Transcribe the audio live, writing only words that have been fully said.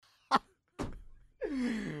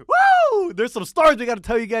there's some stories we got to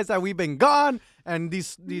tell you guys that we've been gone, and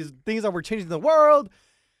these things that we're changing the world.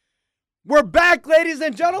 We're back, ladies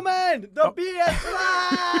and gentlemen. The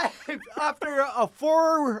BS Live after a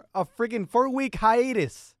 4-week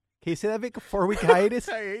hiatus. Can you say that, Vic? 4-week hiatus.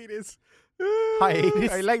 Hiatus.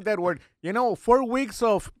 Hiatus. I like that word. 4 weeks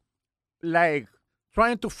of like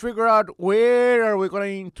trying to figure out where are we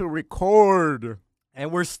going to record,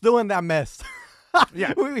 And we're still in that mess.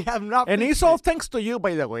 Yeah. We have not. and it's all thanks to you,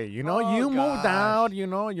 by the way. You moved gosh. out. You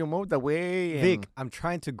moved away. And Vic, I'm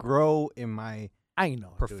trying to grow in my I know,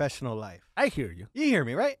 dude. professional life. I hear you. You hear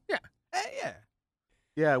me, right? Yeah. Yeah.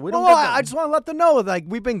 Yeah, we Well, don't. get that. I just want to let them know, like,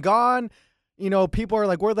 we've been gone. People are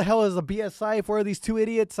like, where the hell is the BS Life? Where are these two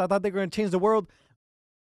idiots? I thought they were going to change the world.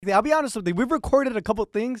 I'll be honest with you. We've recorded a couple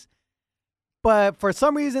things, but for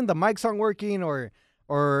some reason, the mics aren't working or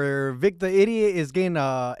Vic the idiot is getting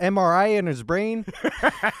a MRI in his brain.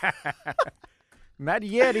 Not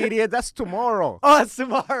yet, idiot. That's tomorrow. Oh, it's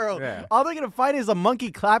tomorrow. Yeah. All they're going to find is a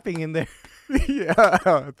monkey clapping in there.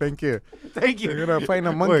 Yeah, thank you. Thank You're you. gonna find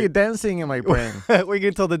a monkey dancing in my brain. We're going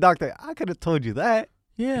to tell the doctor, I could have told you that.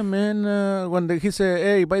 Yeah, man. When he said,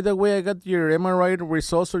 "Hey, by the way, I got your MRI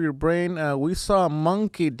results of your brain. We saw a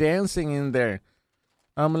monkey dancing in there."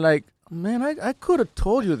 I'm like, man, I could have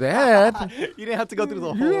told you that. You didn't have to go through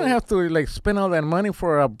the whole. You don't have to like spend all that money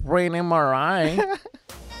for a brain MRI.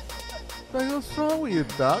 What's wrong with you,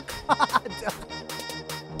 Doc?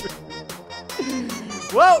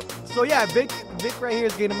 Well, so yeah, Vic right here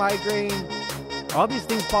is getting a migraine. All these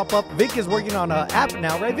things pop up. Vic is working on an app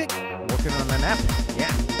now, right, Vic? Working on an app.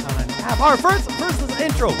 Yeah, on an app. All right, first is the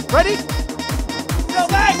intro. Ready? Go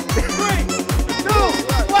back. 3, 2,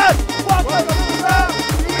 1. Welcome to the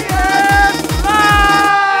BS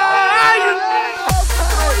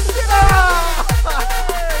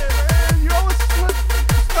You always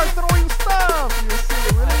start throwing stuff. You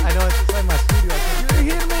see, really? I know it's just like my studio.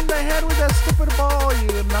 You hit me in the head with that stupid ball. You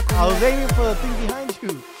knucklehead. I was aiming for the thing behind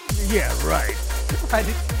you. Yeah, right. I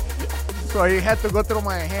did. So you had to go through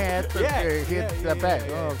my head to Yeah, hit the back.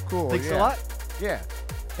 Oh, cool. Thanks yeah. a lot. Yeah.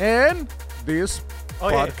 And this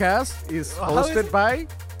yeah. podcast is How is hosted it? by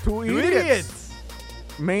two idiots.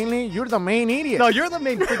 Mainly, you're the main idiot. No, you're the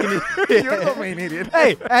main freaking idiot. You're the main idiot.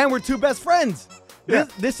 Hey, and we're two best friends. Yeah.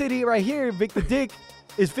 This idiot right here, Vic the Dick,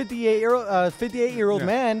 is 58-year-old Yeah.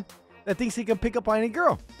 man that thinks he can pick up on any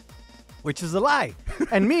girl, which is a lie.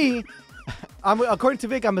 And me, according to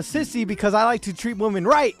Vic, I'm a sissy because I like to treat women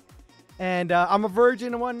right. And I'm a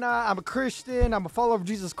virgin and whatnot. I'm a Christian. I'm a follower of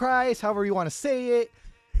Jesus Christ, however you want to say it.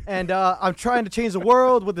 And I'm trying to change the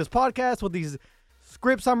world with this podcast, with these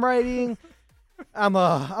scripts I'm writing. I'm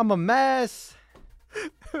a mess.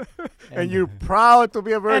 And you're proud to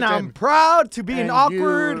be a virgin. And I'm proud to be an And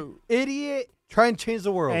awkward you- idiet trying to change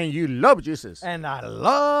the world. And you love Jesus. And I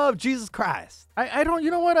love Jesus Christ. I don't, you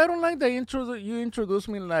know what? I don't like the intro that you introduced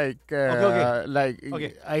me like, Okay. like,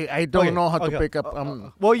 Okay. I don't Okay. know how to Okay. pick up.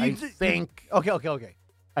 Well, you I d- think Okay.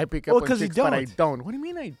 I pick up Well, on 'cause you chicks, but I don't. don't. What do you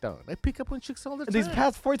mean I don't? I pick up on chicks all the time. These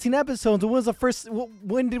past 14 episodes, when was the first?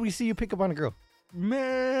 When did we see you pick up on a girl?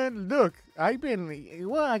 Man, look, I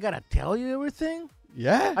gotta tell you everything.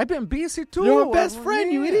 Yeah. I've been busy too. You're my best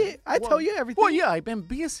friend, you Yeah. idiot. I tell you everything. Well, yeah, I've been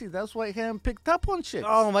busy. That's why I haven't picked up on chicks.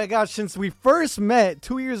 Oh my gosh! Since we first met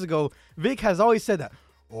 2 years ago, Vic has always said that.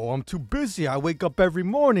 Oh, I'm too busy. I wake up every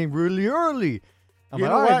morning really early. I'm you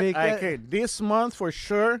like, know all right, what? Vic, Okay, this month for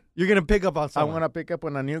sure, you're gonna pick up on I'm someone. gonna pick up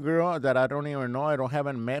on a new girl that I don't even know.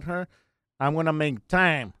 Haven't met her. I'm gonna make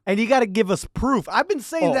time. And you got to give us proof. I've been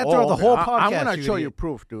saying that throughout the whole podcast. I'm gonna show idiot. you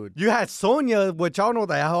proof, dude. You had Sonia, which I don't know what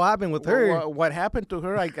the hell happened with her. What happened to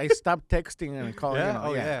her? I stopped texting and calling. Yeah? You know,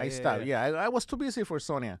 Oh, yeah, I yeah, stopped. yeah. Yeah, I was too busy for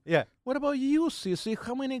Sonia. Yeah, What about you, Sissy?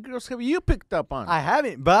 How many girls have you picked up on? I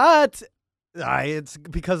haven't, but it's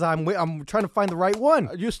because I'm trying to find the right one.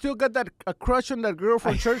 You still got that a crush on that girl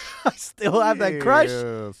from church? I still have that crush.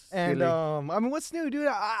 Yeah, And silly. I mean, what's new, dude?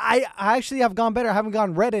 I actually have gone better. I haven't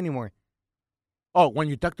gone red anymore. Oh, when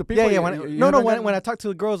you talk to people? Yeah. you When haven't gotten- when I talk to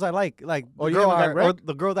the girls I like Oh, the you girl haven't got or red?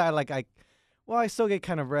 the girl that I like, well, I still get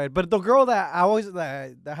kind of red. But the girl that I always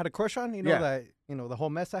that I had a crush on, Yeah. that the whole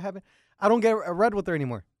mess I happened, I don't get red with her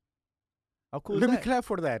anymore. How cool Let is me that? clap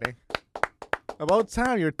for that, eh? About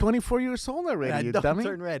time. You're 24 years old already, I you don't dummy.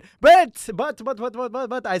 turn red. But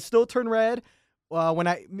I still turn red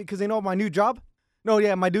because my new job. No,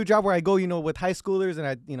 yeah, my new job where I go, with high schoolers and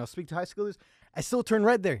I, speak to high schoolers. I still turn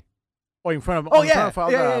red there. Oh, in front of Oh in yeah, front of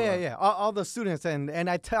all the- yeah. All the students and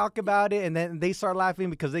I talk about it and then they start laughing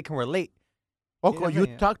because they can relate. Oh, You know what you I'm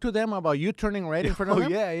saying? talk to them about you turning red in front of Oh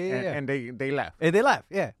them? yeah. And they laugh. And they laugh,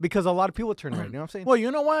 yeah, because a lot of people turn red. You know what I'm saying? Well,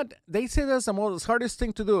 you know what? They say that's the hardest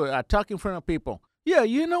thing to do, talk in front of people. Yeah,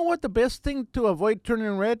 you know what? The best thing to avoid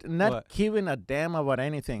turning red, not What? giving a damn about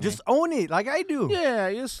anything. Just own it like I do. yeah,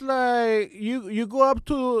 it's like you go up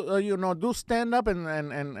to do stand up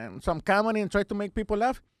and some comedy and try to make people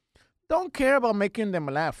laugh. Don't care about making them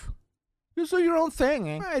laugh. You do your own thing.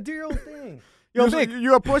 Eh? Right, do your own thing. Yo, You, Vic,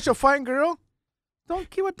 you approach a fine girl. Don't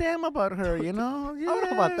give a damn about her. You know. I don't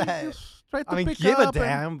know about Yeah, that. just try to I mean, pick give a up and-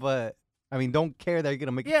 damn, but I mean, don't care that you're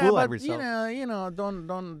gonna make a Yeah, fool but out of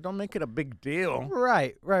yourself. don't make it a big deal.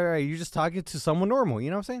 Right. You're just talking to someone normal. You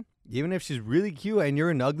know what I'm saying? Even if she's really cute and you're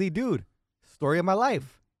an ugly dude. Story of my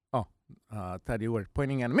life. I thought you were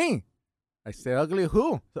pointing at me. I said ugly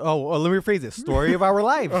who? Oh, well, let me rephrase it. Story of our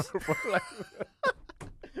lives.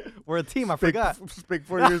 We're a team. I forgot. Speak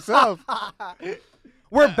for yourself.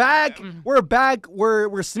 We're back. We're back.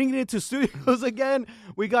 We're sneaking into studios again.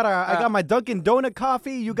 We got I got my Dunkin' Donut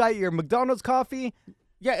coffee. You got your McDonald's coffee.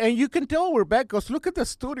 Yeah, and you can tell we're back because look at the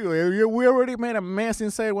studio. We already made a mess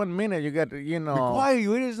inside 1 minute. You got, Why are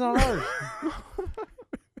you? It is not ours.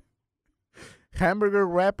 hamburger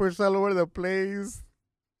wrappers all over the place.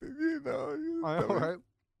 I know, right?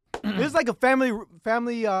 This is like a family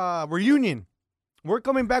reunion. We're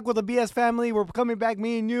coming back with the BS family. We're coming back,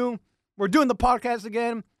 me and you. We're doing the podcast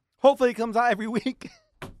again. Hopefully it comes out every week.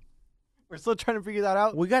 We're still trying to figure that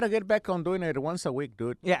out. We got to get back on doing it once a week,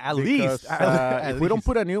 dude. Yeah, at Because, least. At if we don't least.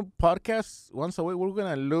 put a new podcast once a week, we're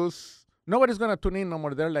going to lose. Nobody's going to tune in no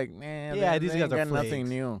more. They're like, man, Yeah, they these ain't guys are got nothing flakes.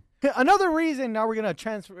 new. Another reason now we're gonna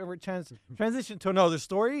transition to another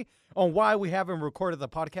story on why we haven't recorded the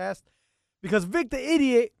podcast, because Vic the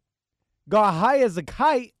idiot got high as a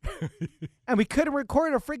kite and we couldn't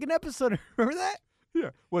record a freaking episode. Remember that?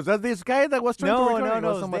 Yeah. Was that this guy that was trying to record? It No,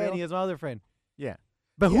 was it's somebody Danny, else? it's my other friend. Yeah.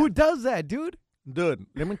 But Yeah. who does that, dude? Dude,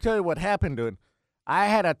 let me tell you what happened, dude. I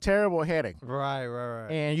had a terrible headache, Right.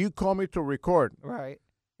 and you called me to record, Right.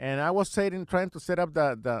 and I was trying to set up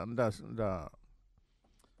the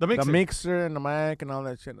The mixer and the mic and all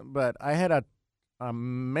that shit. But I had a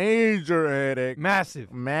major headache,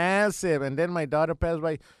 Massive. massive. And then my daughter passed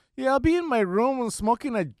by. Yeah, I'll be in my room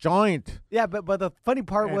smoking a joint. Yeah, but the funny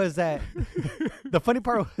part And- was that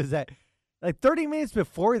like 30 minutes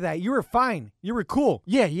before that, you were fine. You were cool.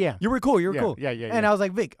 Yeah. You were cool. You were Yeah, cool. yeah. And I was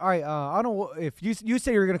like, Vic, all right, I don't know if you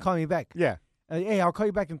say you're gonna call me back. Yeah. Hey, I'll call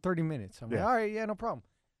you back in 30 minutes. I'm like, Yeah. all right, yeah, no problem.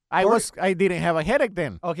 I didn't have a headache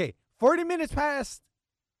then. Okay, 40 minutes passed,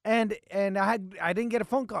 and I didn't get a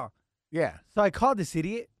phone call, Yeah. so I called this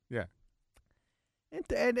idiot. Yeah.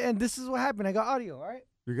 And this is what happened. I got audio. All right.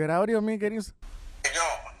 You got audio of me getting Hey, yo,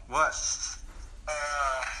 What? so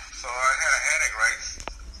I had a headache, right?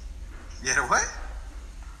 You had a what?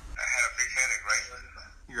 I had a big headache, right?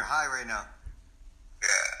 You're high right now.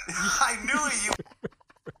 Yeah. I knew it. You.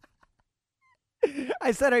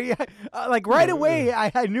 I said, are you like right away?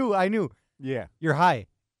 I knew. Yeah. You're high.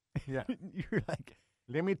 Yeah. You're like,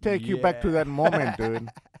 Let me take you back to that moment, dude.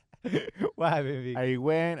 what happened, Vic? I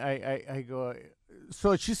went, I go.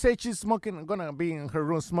 So she said she's gonna be in her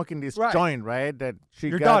room smoking this Right. joint, right? That she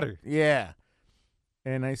Your got. daughter. Yeah.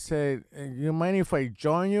 And I said, you mind if I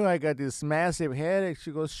join you? I got this massive headache.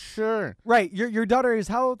 She goes, sure. Right. Your daughter is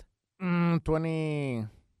how old? 20,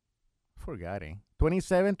 forgetting.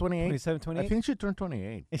 27, 28? 27, I 28? think she turned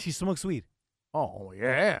 28. And she smokes weed. Oh,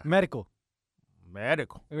 yeah. Medical.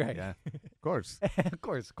 Medical. Right. Yeah, of course. Of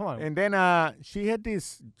course. Come on. And then she had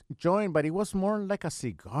this joint, but it was more like a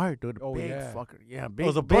cigar, dude. Oh, big yeah. fucker. Yeah, it big,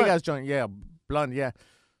 was a big blunt. ass joint. Yeah, blunt. Yeah.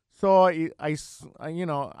 So I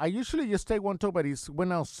usually just take one too, but it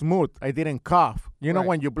went out smooth. I didn't cough. You know, Right.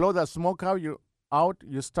 when you blow that smoke out, you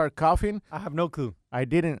start coughing. I have no clue. I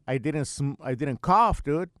didn't cough,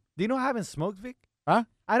 dude. Do you know I haven't smoked, Vic? Huh?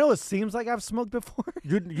 I know it seems like I've smoked before.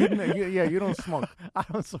 You don't smoke. I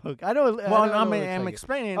don't smoke. I know. Well, I know I'm what it's I'm like.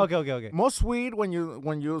 explaining. Okay. Most weed, when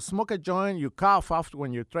you smoke a joint, you cough after.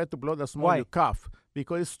 When you try to blow the smoke, Why? you cough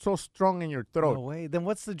because it's so strong in your No throat. way. Then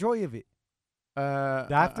what's the joy of it?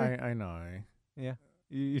 After? I know. Yeah.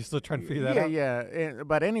 You're still trying to figure that yeah, out? yeah.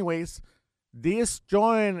 But anyways, this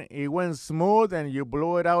joint, it went smooth and you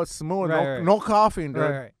blow it out smooth. Right. No coughing, dude.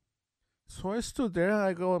 Right. So I stood there.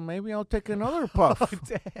 I go, maybe I'll take another puff. Oh,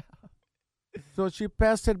 damn. So she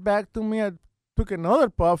passed it back to me. I took another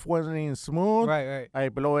puff, wasn't even smooth. Right. I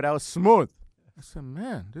blow it out smooth. I said,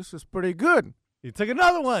 man, this is pretty good. You took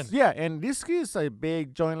another one. Yeah, and this is a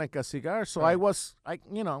big joint like a cigar. So Right.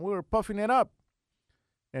 we were puffing it up.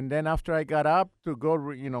 And then after I got up to go,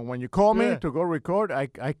 when you call me Yeah. to go record, I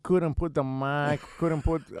couldn't put the mic,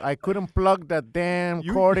 I couldn't plug that damn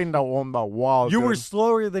You- cord on the wall. You dude. were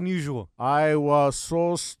slower than usual. I was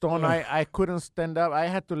so stoned. I couldn't stand up. I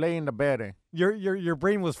had to lay in the bed. Your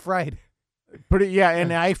brain was fried. Pretty, yeah,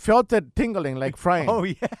 and I felt it tingling, like frying. Oh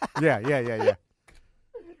yeah. Yeah.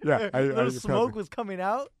 Yeah, I Little felt smoke it. was coming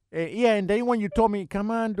out. Yeah, and then when you told me,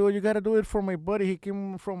 come on, dude, you got to do it for my buddy. He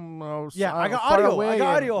came from Yeah, I got far audio. away. I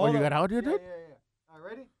got audio. Oh, Hold you on. got audio, dude? Yeah. All right,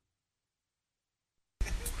 ready?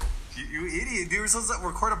 You idiot, dude. We're supposed to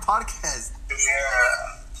record a podcast.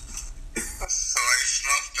 Yeah. So I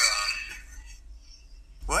smoked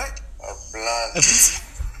What? a blunt.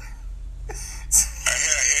 I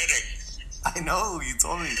had a headache. I know, you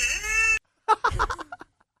told me.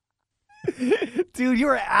 Dude, you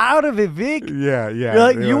were out of it, Vic. Yeah. You're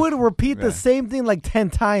like, it you was- would repeat yeah. the same thing like 10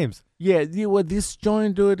 times. Yeah, with this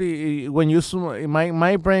joint, dude, when you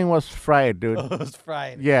my brain was fried, dude. It was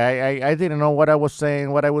fried. Yeah, I didn't know what I was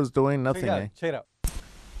saying, what I was doing, nothing. Check it out.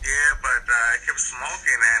 Yeah, but I kept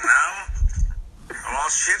smoking and now I'm all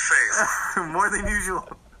shit-faced. More than usual.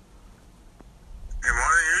 And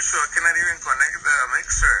more than usual, I cannot even connect the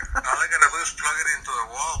mixer. All I gotta do is plug it into the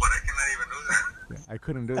wall, but I cannot even do that. I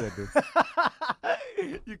couldn't do that,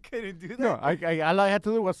 dude. You couldn't do that? No, all I had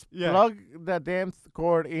to do was Yeah. plug the damn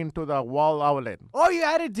cord into the wall outlet, All you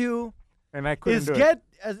had to do and I couldn't is do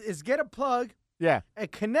it. get a plug Yeah,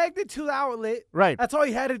 and connect it to the outlet. right. That's all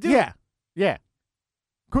you had to do. Yeah.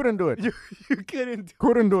 Couldn't do it. You couldn't do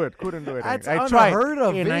Couldn't do it. That's I tried. unheard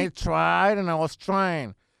of, And I Vic. tried, and I was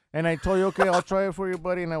trying. And I told you, okay, I'll try it for you,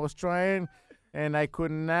 buddy. And I was trying, and I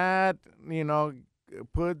could not,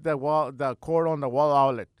 put the cord on the wall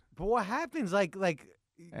outlet. But what happens? Like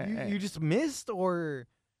you just missed, or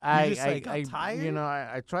I just, like, got tired?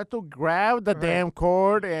 I tried to grab the Right. damn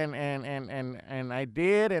cord, and I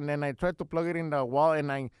did, and then I tried to plug it in the wall, and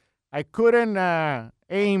I couldn't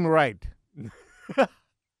aim right.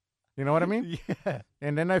 You know what I mean? yeah.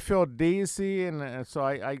 And then I felt dizzy, and so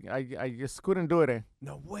I just couldn't do it.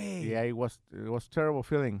 No way. Yeah, it was terrible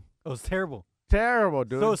feeling. It was terrible. Terrible,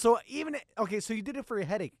 dude. So even okay, so you did it for your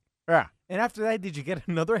headache, Yeah, and after that, did you get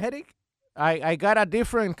another headache? I got a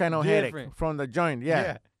different kind of headache Different. from the joint. Yeah.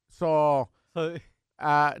 Yeah. So So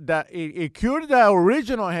it cured the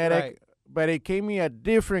original headache, Right. but it gave me a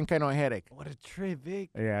different kind of headache. what a trip, Vic.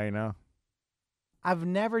 Yeah, I know. I've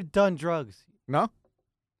never done drugs. No?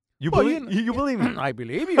 You Well, believe? You believe me, I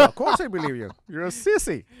believe you. Of course I believe you. You're a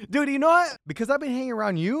sissy. dude? You know what? Because I've been hanging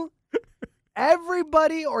around you,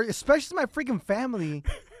 everybody, or especially my freaking family,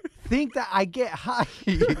 think that I get high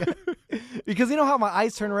because you know how my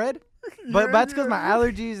eyes turn red. But that's because my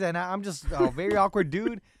allergies, and I'm just a very awkward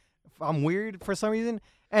dude. I'm weird for some reason,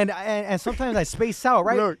 and sometimes I space out.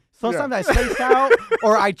 Right? Look, sometimes yeah. I space out,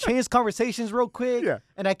 or I change conversations real quick, Yeah.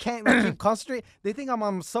 and I can't keep concentrate. They think I'm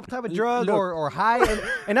on some type of drug Look. or high,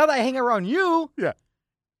 and now that I hang around you, Yeah.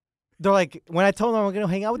 they're like, when I told them I'm gonna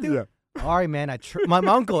hang out with you, Yeah. all right, man. My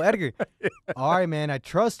uncle Edgar, all right, man. I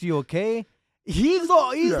trust you. Okay. He's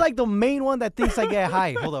Yeah. like the main one that thinks I get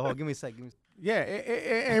high. Hold on, give me a second. Yeah,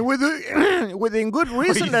 and within good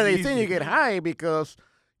reason that they think you get high, because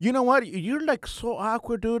you know what? You're like so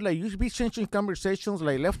awkward, dude. Like you should be changing conversations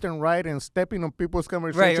like left and right and stepping on people's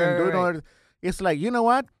conversation. right, doing right. all- It's like, you know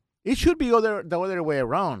what? It should be the other way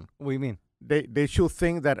around. What do you mean? They should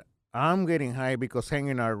think that I'm getting high because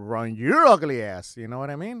hanging around your ugly ass. You know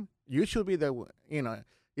what I mean? You should be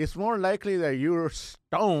it's more likely that you're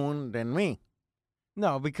stoned than me.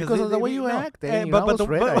 No, because Because of the way you act, eh? You know, I was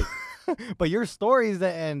red-eyed. but your stories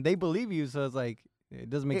and they believe you, so it's like it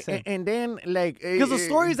doesn't make sense. And then, like... Because the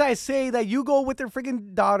stories I say that you go with your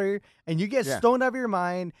freaking daughter and you get Yeah. stoned out of your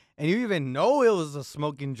mind and you even know it was a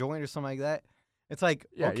smoking joint or something like that. It's like,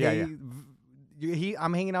 Yeah, okay, yeah.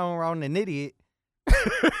 I'm hanging out around an idiot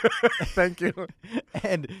Thank you.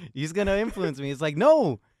 and he's gonna influence me. It's like,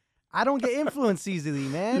 no, I don't get influenced easily,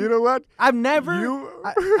 man. You know what? I've never You-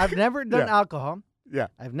 I've never done Yeah. alcohol. Yeah.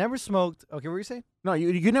 I've never smoked. Okay, what were you saying? No,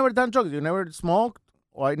 you never done drugs. You never smoked,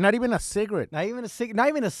 or not even a cigarette. Not even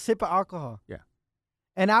a sip of alcohol. Yeah.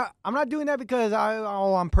 And I'm not doing that because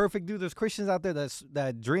I'm perfect, dude. There's Christians out there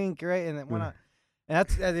that drink, right? And when Mm.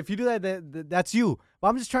 and if you do that's you. But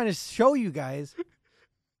I'm just trying to show you guys.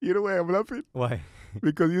 You know why I'm laughing? Why?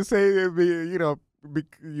 Because you say,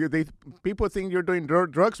 people think you're doing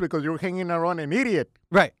drugs because you're hanging around an idiot.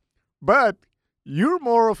 Right. But you're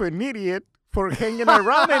more of an idiot for hanging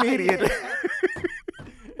around an idiot.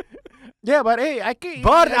 Yeah, but hey, I can't.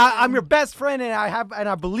 But I'm your best friend, and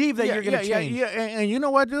I believe that you're gonna change. Yeah, and you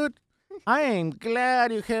know what, dude? I am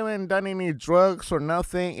glad you haven't done any drugs or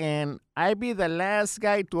nothing, and I'd be the last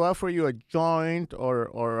guy to offer you a joint or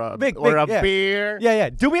a Vic, yeah. beer.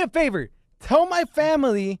 Yeah. Do me a favor. Tell my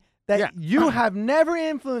family that Yeah. you have never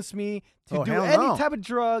influenced me to Oh, do hell any no. type of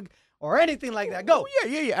drug or anything like that. Go.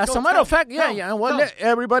 Yeah. As Go, a matter of tell, fact, tell, yeah. Well, tell.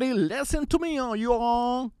 everybody listen to me, you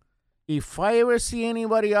all. If I ever see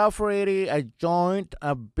anybody offer Eddie a joint,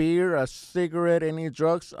 a beer, a cigarette, any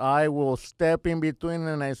drugs, I will step in between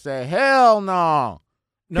and I say, hell no.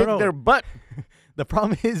 No, Kick no. their butt. The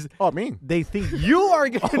problem is Oh, me. they think you are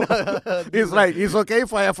gonna. It's like, it's okay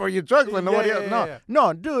if I offer you drugs, but nobody Yeah, else. yeah, No, yeah.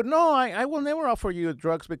 no, dude, no, I will never offer you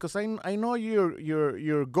drugs because I know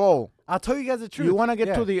your goal. I'll tell you guys the truth. You want to get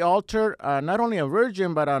Yeah. to the altar, not only a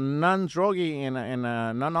virgin, but a non-druggy and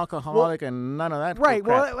a non-alcoholic and none of that. Right.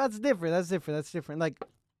 crap. Well, that's different. That's different. Like,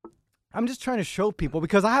 I'm just trying to show people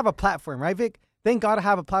because I have a platform, right, Vic? Thank God I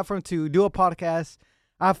have a platform to do a podcast.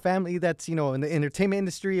 I have family that's, in the entertainment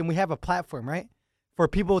industry, and we have a platform, right? For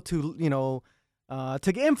people to,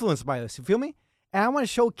 to get influenced by this. You feel me? And I want to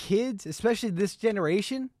show kids, especially this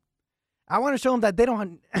generation, I want to show them that they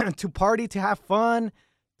don't have to party, to have fun,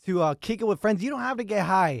 to kick it with friends. You don't have to get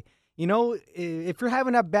high. If you're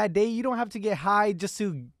having a bad day, you don't have to get high just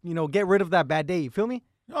to, get rid of that bad day. You feel me?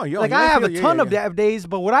 Oh, yo, Like, yeah, I have a feel- ton yeah, of yeah. bad days,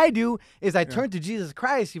 but what I do is I turn to Jesus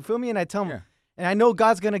Christ. You feel me? And I tell him, Yeah. and I know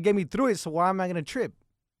God's going to get me through it, so why am I going to trip?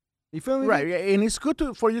 You feel me? Right, yeah, and it's good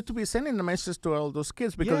for you to be sending the message to all those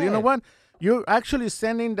kids because you Yeah. know what? You're actually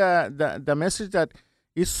sending the message that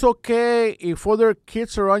it's okay if other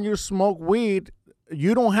kids around you smoke weed.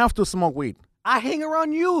 You don't have to smoke weed. I hang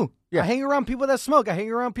around you. Yeah. I hang around people that smoke. I hang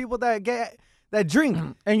around people that drink.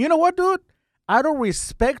 And you know what, dude? Out of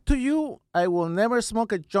respect to you, I will never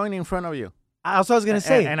smoke a joint in front of you. That's what I was going to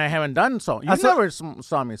say. And I haven't done so. You That's what- never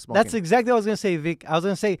saw me smoking. That's exactly what I was going to say, Vic. I was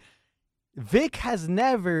going to say, Vic has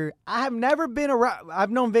never, I have never been around,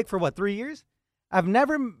 I've known Vic for 3 years? I've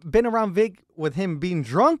never been around Vic with him being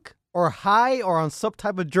drunk or high or on some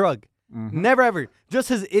type of drug. Mm-hmm. Never ever. Just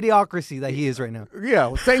his idiocracy that he is right now. Yeah,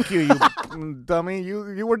 well, thank you, you dummy.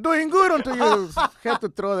 You were doing good until you had to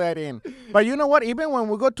throw that in. But you know what? Even when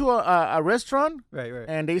we go to a restaurant Right, right.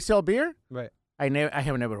 and they sell beer, Right. I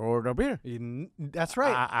have never ordered a beer. That's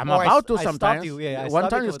right. I'm Or about to I stopped sometimes. you. Yeah, I One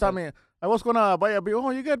stopped time you a couple stopped times. me. I was gonna buy a beer. Oh,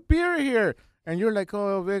 you got beer here, and you're like,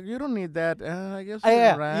 oh, Vic, you don't need that. I guess you're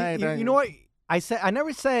Yeah, right. you know what? I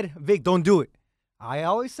never said, Vic, don't do it. I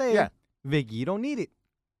always say, Yeah. Vic, you don't need it.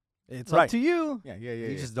 It's Right. up to you. Yeah.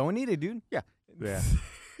 You just don't need it, dude. Yeah.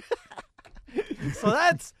 So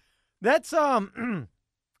that's that's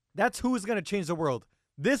who's gonna change the world.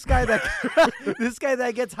 This guy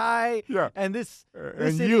that gets high, Yeah. and this and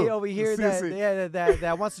idiot you, over here sissy.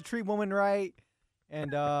 that wants to treat women right,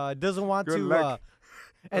 and doesn't want Good to luck.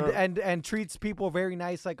 and treats people very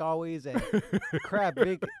nice like always. And crap,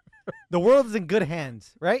 Vic. The world is in good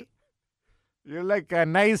hands, right? You're like a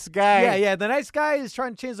nice guy. Yeah. The nice guy is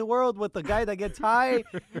trying to change the world with the guy that gets high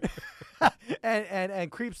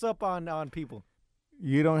and creeps up on people.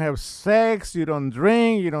 You don't have sex. You don't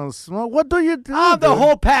drink. You don't smoke. What do you do? I'm the dude?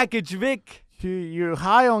 whole package, Vic. You're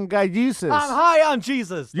high on God Jesus. I'm high on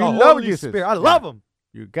Jesus. You the love Holy Jesus. Spirit. I Yeah. love him.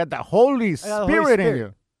 You got the Holy got the Holy Spirit in Spirit.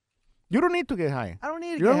 you. You don't need to get high. I don't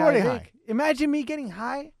need to You're get already high, high. Vic. Imagine me getting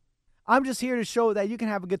high. I'm just here to show that you can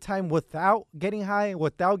have a good time without getting high,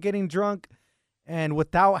 without getting drunk, and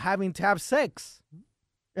without having to have sex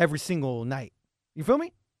every single night. You feel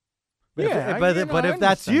me? But Yeah, but I if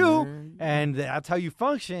that's understand, you man. and that's how you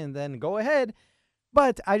function, then go ahead.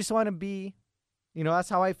 But I just want to be, that's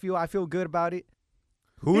how I feel. I feel good about it.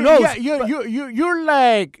 Who Yeah, knows? Yeah, you're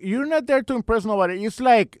like, you're not there to impress nobody. It's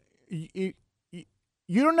like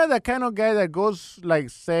you're not the kind of guy that goes like,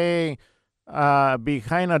 say,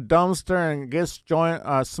 behind a dumpster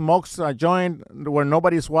and smokes a joint where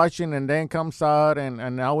nobody's watching, and then comes out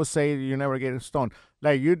and I would say you never get stoned.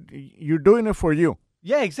 Like you're doing it for you.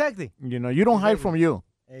 Yeah, exactly. You don't hide from you.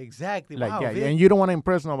 Exactly. Like wow, Vic. and you don't want to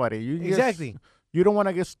impress nobody. You just- Exactly. you don't want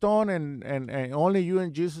to get stoned, and only you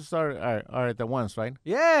and Jesus are the ones, right?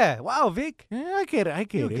 Yeah. Wow, Vic. Yeah, I get it. I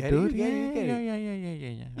get You it, get it, dude. you get it, you get it. Yeah.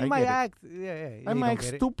 You I might get it. act. Yeah. I you might don't act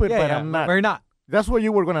get it. stupid, Yeah, but yeah, I'm not. We're not. That's what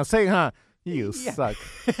you were gonna say, huh? You Yeah. suck.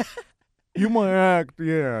 You might act,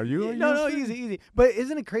 yeah. No, easy. But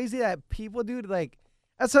isn't it crazy that people, dude, like,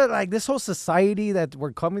 that's what, like, this whole society that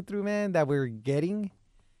we're coming through, man, that we're getting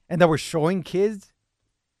and that we're showing kids,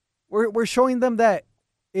 we're showing them that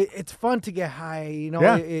it's fun to get high.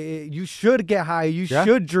 Yeah. You should get high. You Yeah.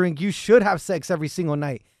 should drink. You should have sex every single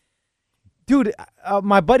night. Dude,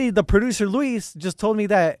 my buddy, the producer Luis, just told me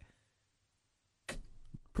that.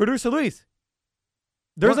 Producer Luis,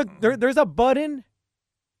 there's a button.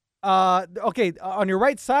 Okay, on your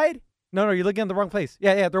right side. No, you're looking at the wrong place.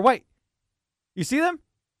 Yeah, they're white. You see them?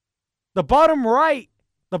 The bottom right.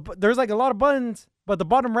 There's like a lot of buttons, but the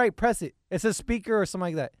bottom right, press it. It says speaker or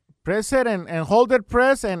something like that. Press it and hold it,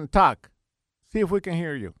 press and talk. See if we can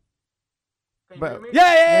hear you. But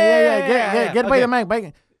Yeah. Get by Okay. the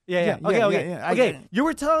mic. Yeah. Yeah, Okay. yeah, Okay. yeah, Okay. You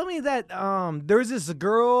were telling me that there's this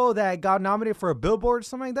girl that got nominated for a Billboard or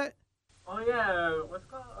something like that. Oh yeah, what's it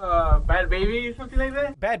called? Bad Baby, something like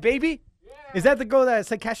that. Bad Baby. Yeah. Is that the girl that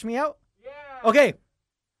said "Cash Me Out"? Yeah. Okay.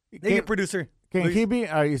 Thank you, Can, producer. can Luis. he be?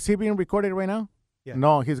 Is he being recorded right now? Yeah.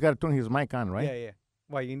 No, he's got to turn his mic on, right? Yeah.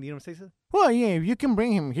 Why you need him to say something? Well, yeah. If you can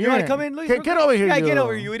bring him here. You want to come in, Luis? Get over here. Yeah, you. get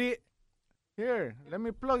over here, you idiot. Here, let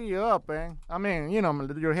me plug you up, man. I mean,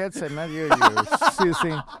 your headset, not you, you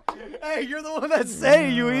sissy. Hey, you're the one that's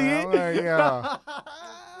saying you idiot. There you go.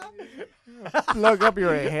 Plug up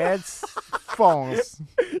your headphones.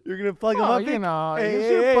 You're gonna plug him Oh, up. Vic? Hey, it's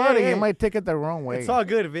hey, your hey, buddy. hey. You might take it the wrong way. It's all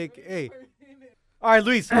good, Vic. Hey. All right,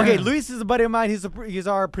 Luis. Okay, Luis is a buddy of mine. He's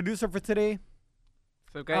our producer for today.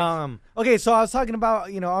 So guys. Okay, so I was talking about,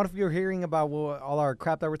 I don't know if you're hearing about all our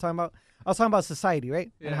crap that we're talking about. I was talking about society,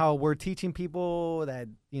 right? And Yeah. how we're teaching people that,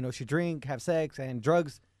 should drink, have sex, and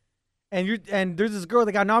drugs. And there's this girl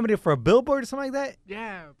that got nominated for a Billboard or something like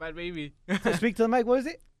Yeah, Bad Baby. that. Speak to the mic. What is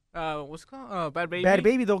it? What's it called? Bad Baby. Bad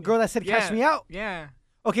Baby, the girl that said "Cash Yeah. Me Out." Yeah.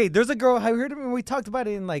 Okay, there's a girl. Have you heard of her? We talked about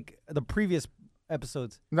it in like the previous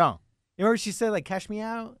episodes. No. You remember she said like "Cash Me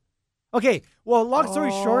Out"? Okay, well, long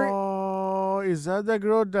story short. Oh, is that the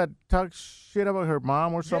girl that talks shit about her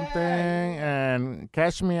mom or something and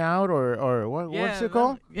cash me out or what? Yeah, What's it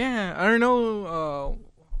called? Yeah, I don't know.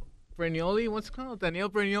 Branioli, what's it called? Danielle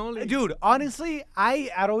Branioli. Dude, honestly, I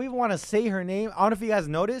don't even want to say her name. I don't know if you guys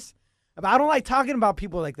noticed, but I don't like talking about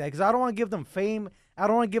people like that because I don't want to give them fame. I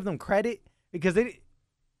don't want to give them credit because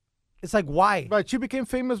it's like, why? But she became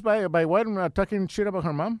famous by what? Talking shit about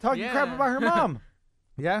her mom? Talking crap Yeah. about her mom.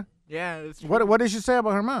 Yeah. Yeah, that's true. What did she say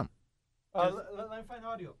about her mom? Let me find the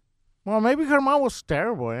audio. Well, maybe her mom was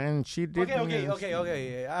terrible and she did.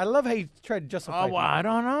 Okay. I love how you tried to justify. Oh, well, I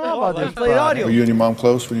don't know Oh, about let's this. play the buddy. audio. Were you and your mom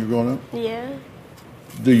close when you were growing up? Yeah.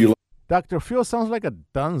 Do you Dr. Phil sounds like a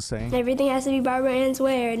dunce, eh? Everything has to be Barbara Ann's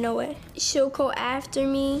way or no way. She'll go after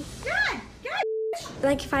me.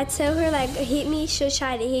 Like if I tell her like hit me, she'll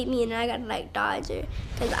try to hit me and I gotta like dodge her.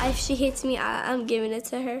 Cause if she hits me, I'm giving it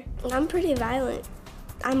to her. I'm pretty violent.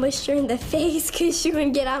 I mushed her in the face cause she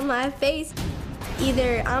wouldn't get out my face.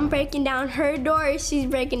 Either I'm breaking down her door or she's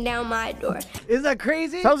breaking down my door. Isn't that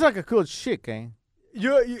crazy? Sounds like a cool chick, eh?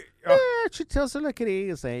 You Yeah, she tells her like it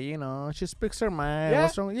is, eh? She speaks her mind. Yeah?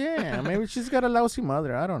 What's wrong? Yeah, maybe she's got a lousy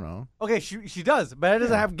mother. I don't know. okay? She does, but that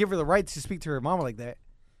doesn't have to give her the right to speak to her mama like that.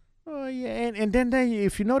 Oh, yeah, and then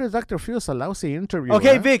if you notice, Dr. Phil's a lousy interviewer.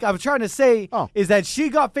 Okay, huh? Vic, I'm trying to say Oh. is that she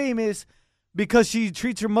got famous because she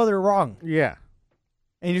treats her mother wrong, Yeah.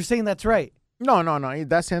 and you're saying that's right. No,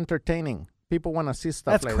 that's entertaining. People want to see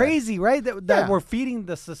stuff That's like crazy, right? That Yeah. we're feeding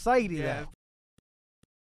the society Yeah. that.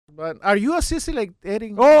 that. But are you a sissy like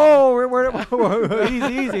Eddie? Oh, we're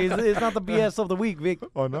easy. It's not the BS of the week, Vic.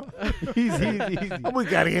 Oh, no? Easy. We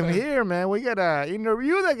got him here, man. We got to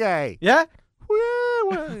interview the guy. Yeah?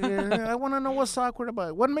 Yeah, I want to know what's awkward about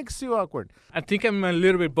it. What makes you awkward? I think I'm a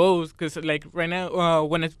little bit both because, like, right now,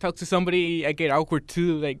 when I talk to somebody, I get awkward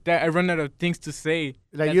too. Like that, I run out of things to say.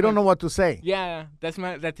 Like That's you don't my- know what to say. Yeah, that's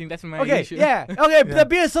my Okay, issue. yeah. Okay, the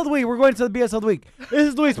BS of the week. We're going to the BS of the week. This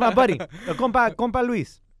is Luis, my buddy. El compa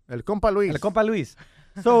Luis. El compa Luis. El compa Luis.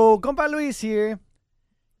 So, compa Luis here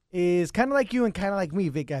is kind of like you and kind of like me,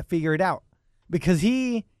 Vic. I figured it out. Because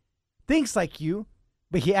he thinks like you,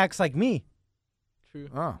 but he acts like me. True.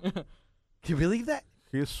 Oh, Can you believe that?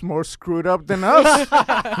 he's more screwed up than us.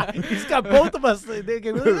 He's got both of us. Can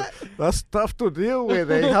you believe that? That's tough to deal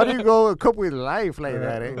with. Eh? How do you go cope with life like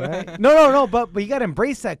that? Eh? Right? No, but you got to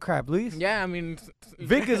embrace that crap, Luis. Yeah, I mean,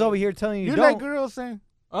 Vic is over here telling you, You don't. like girls, eh?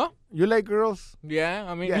 oh, You like girls? yeah,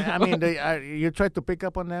 I mean, Yeah, I mean, you try to pick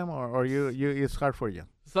up on them, or you it's hard for you.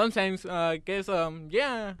 sometimes, I guess,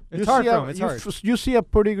 yeah, It's You hard see for a- him. It's you hard. You see a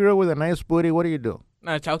pretty girl with a nice booty. What do?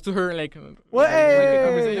 I talk to her like, Well, like a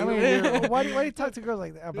hey, conversation. why do you talk to girls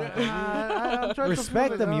like that? I'm trying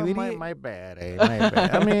Respect to them, you my, idiot. my bad, eh? My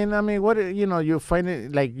bad. I mean, what you find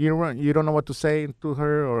it like you don't know what to say to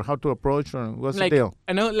her or how to approach or what's like the deal?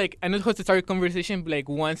 I know how to start a conversation, but like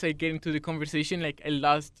once I get into the conversation, like I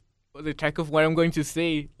lost the track of what I'm going to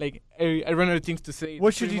say. Like I run out of things to say.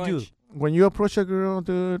 What should pretty you do? much. When you approach a girl,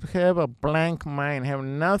 dude, have a blank mind, have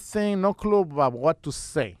nothing, no clue about what to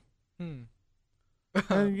say.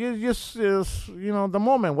 And you just the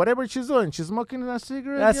moment, whatever she's doing, she's smoking a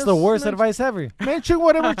cigarette. That's the just worst mention- advice ever. Mention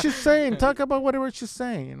whatever she's saying. Talk about whatever she's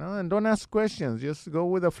saying, and don't ask questions. Just go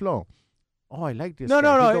with the flow. Oh, I like this. No.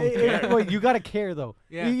 guy. He don't care. Wait, you gotta care though.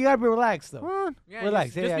 Yeah. You gotta be relaxed though. What? Yeah,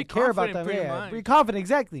 Relax. Just Yeah, be care about confident, them. pretty Yeah, much. be confident.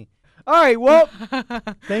 Exactly. All right. Well,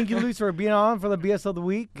 thank you, Luis, for being on for the BS of the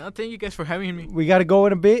week. No, thank you guys for having me. We gotta go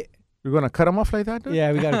in a bit. You're gonna cut him off like that, dude?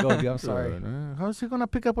 Yeah, we gotta go, dude. I'm sorry. How's he gonna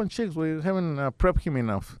pick up on chicks? We haven't prepped him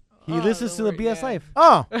enough. He listens to the BS Life.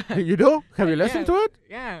 Oh, you do? Have you listened to it?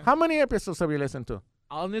 Yeah. How many episodes have you listened to?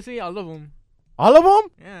 Honestly, all of them. All of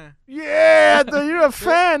them? Yeah. Yeah, dude, you're a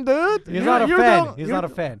fan, dude. He's not a fan. He's not a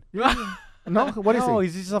fan. No, what is No, he?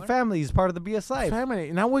 he's just a family. He's part of the BS Life.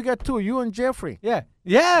 Family. Now we got two. You and Jeffrey. Yeah.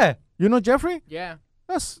 Yeah. You know Jeffrey? Yeah.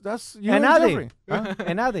 That's you And and Ade. Jeffrey. Huh?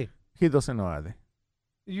 And Ade. He doesn't know Ade.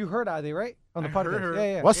 You heard Ade, right? On the I podcast. heard her. Yeah,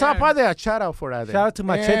 yeah. What's up, Yeah. Ade? A shout out for Ade. Shout out to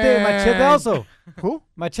Machete. And- Machete also. Who?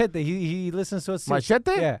 Machete. He listens to us too.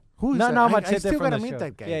 Machete? Yeah. Who is no, that? no, I Machete still from gotta the meet show.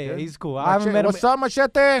 that guy. Yeah, yeah, dude. he's cool. I haven't Machete. met him. What's up,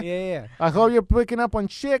 Machete? Yeah, yeah. I hope you're picking up on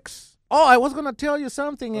chicks. Oh, I was gonna tell you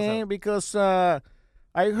something, What's up? because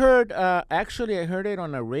I heard. Actually, I heard it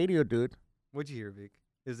on a radio, dude. What'd you hear, Vic?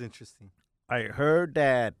 It was interesting. I heard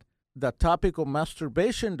that the topic of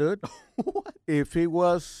masturbation, dude, if it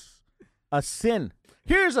was a sin.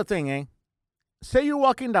 Here's the thing, Say you're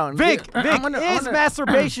walking down. Vic, I'm Vic, gonna- is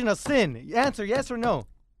masturbation a sin? Answer yes or no.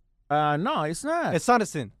 No, it's not. It's not a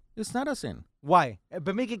sin. It's not a sin. Why?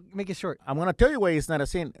 But make it short. I'm gonna tell you why it's not a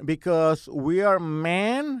sin. Because we are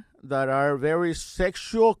men that are very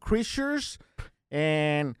sexual creatures,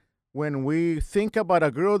 and when we think about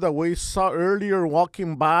a girl that we saw earlier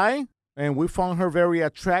walking by, and we found her very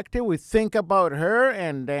attractive, we think about her,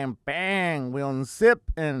 and then bang, we unzip,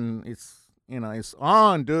 and it's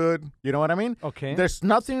on, dude. You know what I mean? Okay. There's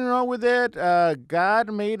nothing wrong with it.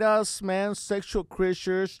 God made us, man, sexual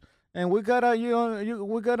creatures, and we gotta,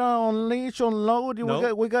 we gotta unleash, unload.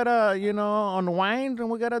 Nope. We gotta, unwind, and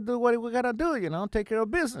we gotta do what we gotta do. Take care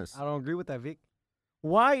of business. I don't agree with that, Vic.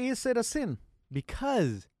 Why is it a sin?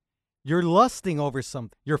 Because you're lusting over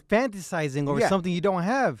something. You're fantasizing over Yeah. something you don't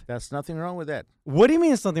have. There's nothing wrong with that. What do you mean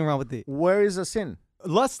there's something wrong with it? Where is the sin?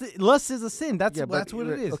 Lust is a sin. That's what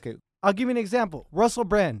it is. Okay. I'll give you an example. Russell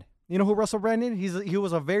Brand. You know who Russell Brand is? He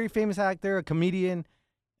was a very famous actor, a comedian.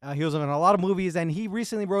 He was in a lot of movies, and he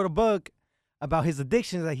recently wrote a book about his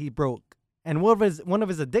addictions that he broke. And one of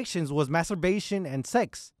his addictions was masturbation and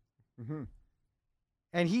sex. Mm-hmm.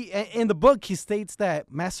 And in the book he states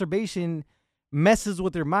that masturbation messes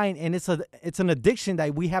with your mind, and it's an addiction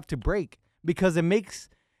that we have to break because it makes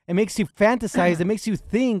you fantasize. It makes you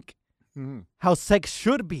think how sex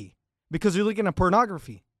should be because you're looking at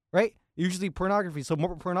pornography, right? Usually pornography. So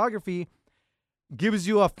more pornography gives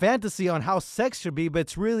you a fantasy on how sex should be, but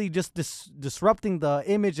it's really just disrupting the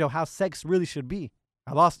image of how sex really should be.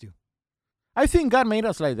 I lost you. I think God made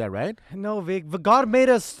us like that, right? No, Vic. But God made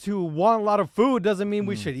us to want a lot of food. Doesn't mean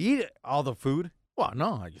we should eat all the food. Well,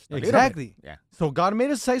 no, I just Exactly. Yeah. So God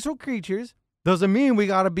made us sexual creatures. Doesn't mean we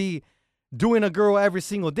gotta be doing a girl every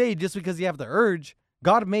single day just because you have the urge.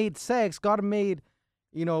 God made sex. God made,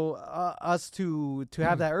 us to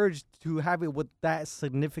have that urge to have it with that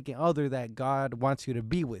significant other that God wants you to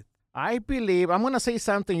be with. I believe I'm gonna say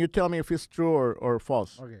something. You tell me if it's true or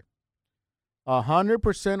false. Okay.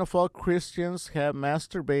 100% of all Christians have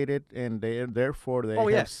masturbated, and therefore they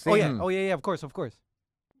have sinned. Oh yeah. Of course.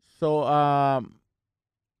 So,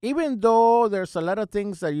 even though there's a lot of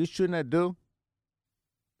things that you shouldn't do,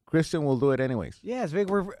 Christian will do it anyways. Yes, Vic.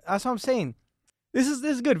 That's what I'm saying. This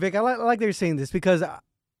is good, Vic. I like that you're saying this because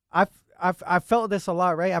I felt this a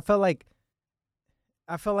lot, right? I felt like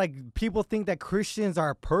people think that Christians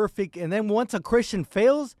are perfect, and then once a Christian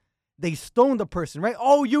fails, they stone the person, right?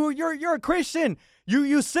 Oh, you're a Christian.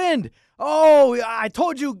 You sinned. Oh, I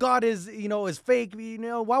told you God is fake.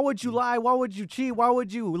 Why would you lie? Why would you cheat? Why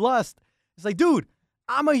would you lust? It's like, dude,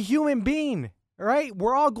 I'm a human being, right?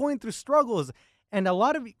 We're all going through struggles, and a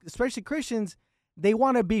lot of, especially Christians, they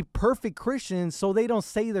want to be perfect Christians, so they don't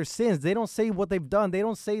say their sins. They don't say what they've done. They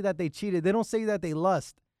don't say that they cheated. They don't say that they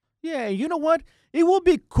lust. Yeah, you know what? It would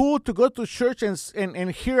be cool to go to church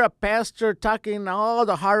and hear a pastor talking all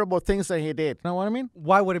the horrible things that he did. You know what I mean?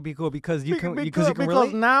 Why would it be cool? Because you can because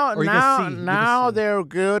relate? now Or you can see? now they're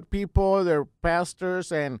good people, they're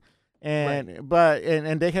pastors and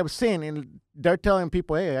they have sinned, and they're telling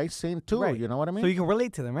people, hey, I sinned too. Right. You know what I mean? So you can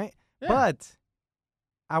relate to them, right? Yeah. But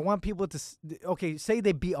I want people to, say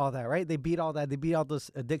they beat all that, right? They beat all that. They beat all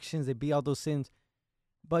those addictions. They beat all those sins.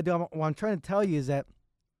 But what I'm trying to tell you is that,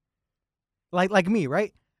 like me,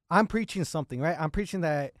 right? I'm preaching something, right? I'm preaching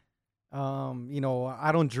that,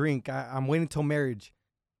 I don't drink. I'm waiting till marriage.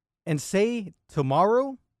 And say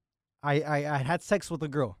tomorrow I had sex with a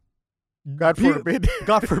girl. God forbid.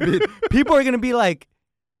 God forbid. People are going to be like,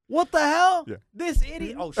 what the hell? Yeah. This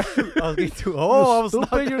idiot. Oh, shoot. I was getting too. Oh, I was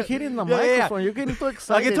Stupid, not you're hitting the Yeah, yeah, yeah. microphone. You're getting too I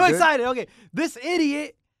excited. get too dude. excited. Okay. This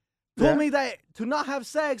idiot told Yeah. me that to not have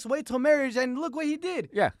sex, wait till marriage, and look what he did.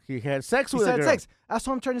 Yeah, he had sex He with a said girl. sex. That's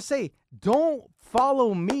what I'm trying to say. Don't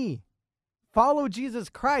follow me. follow Jesus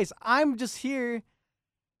Christ. I'm just here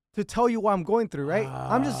to tell you what I'm going through, right?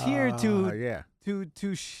 I'm just here to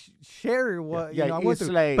share what Yeah, I'm going it's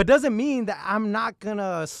through. like- But doesn't mean that I'm not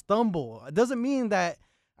gonna stumble. It doesn't mean that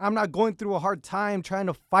I'm not going through a hard time trying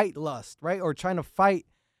to fight lust, right? Or trying to fight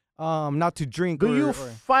not to drink. Do you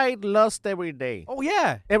fight lust every day? Oh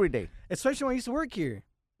yeah, Every day. especially when I used to work here.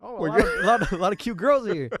 Oh, Well, a lot of cute girls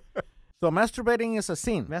here. So masturbating is a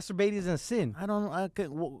sin. Masturbating is a sin. I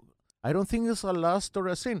don't think it's a lust or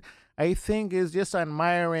a sin. I think it's just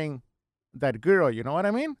admiring that girl. You know what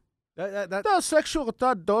I mean? The sexual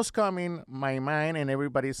thought does come in my mind and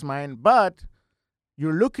everybody's mind, but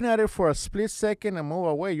you're looking at it for a split second and move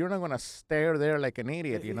away. You're not gonna stare there like an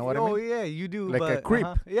idiot. You know what I mean? Oh yeah, you do. Like a but, creep.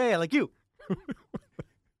 Yeah, like you.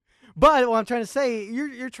 But what I'm trying to say,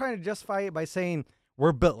 you're trying to justify it by saying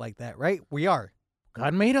we're built like that, right? We are.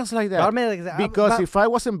 God made us like that. God made it like that. Because But if I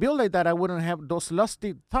wasn't built like that, I wouldn't have those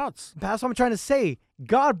lusty thoughts. that's what I'm trying to say.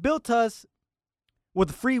 God built us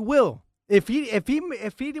with free will. If he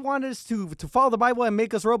wanted us to follow the Bible and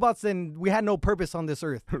make us robots, then we had no purpose on this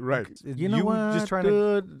earth. Right. You know what, just trying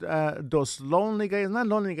dude? Those lonely guys, not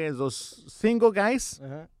lonely guys, those single guys,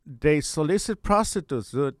 to. they solicit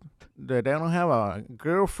prostitutes, dude. They don't have a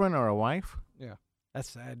girlfriend or a wife.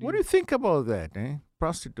 That's sad. Dude. What do you think about that,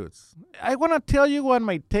 prostitutes? I want to tell you what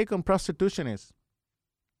my take on prostitution is.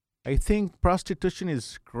 I think prostitution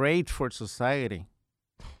is great for society.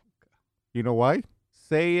 You know why?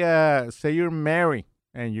 Say you're married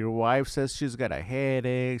and your wife says she's got a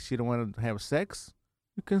headache, she don't want to have sex.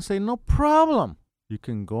 You can say, no problem. You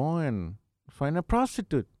can go and find a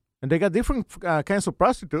prostitute. And they got different kinds of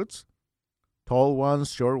prostitutes. Tall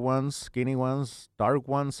ones, short ones, skinny ones, dark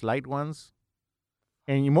ones, light ones.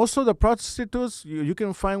 And most of the prostitutes, you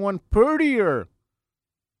can find one prettier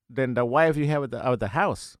than the wife you have at the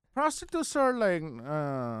house. Prostitutes are like,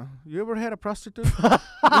 you ever had a prostitute?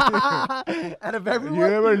 Out of everyone, You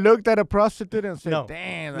ever looked at a prostitute and said, No.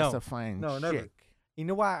 damn, that's No. a fine No, chick. never. You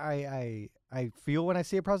know why I feel when I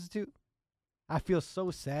see a prostitute? I feel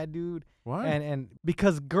so sad, dude. Why? And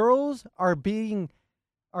because girls are being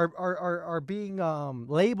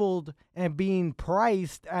labeled and being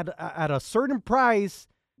priced at a certain price.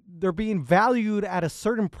 They're being valued at a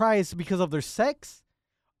certain price because of their sex.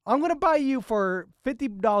 I'm gonna buy you for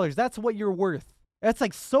 $50. That's what you're worth. That's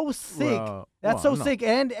like so sick. That's so no. sick.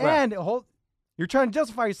 And you're trying to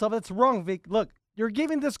justify yourself. That's wrong, Vic. Look, you're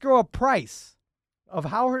giving this girl a price of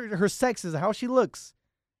how her sex is, how she looks.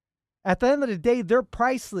 At the end of the day, they're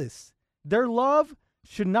priceless. Their love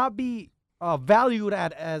should not be valued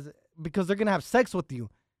as because they're gonna have sex with you.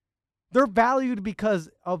 They're valued because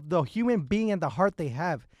of the human being and the heart they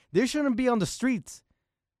have. They shouldn't be on the streets.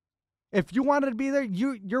 If you wanted to be there,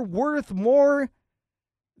 you're worth more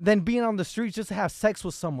than being on the streets just to have sex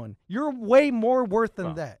with someone. You're way more worth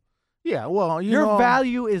than that. Yeah, well, Your know,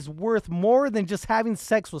 value is worth more than just having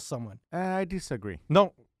sex with someone. I disagree.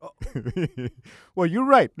 No. Well, you're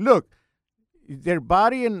right. Look, their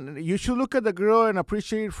body, and you should look at the girl and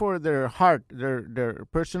appreciate for their heart, their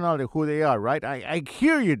personality, who they are, right? I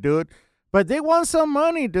hear you, dude. But they want some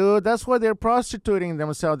money, dude. That's why they're prostituting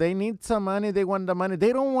themselves. They need some money. They want the money.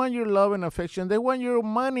 They don't want your love and affection. They want your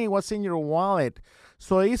money, what's in your wallet.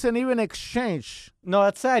 So it's an even exchange. No,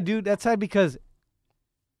 that's sad, dude. That's sad because,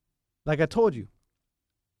 like I told you,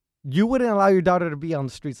 you wouldn't allow your daughter to be on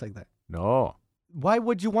the streets like that. No, Why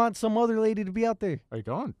would you want some other lady to be out there? I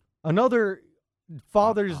don't. Another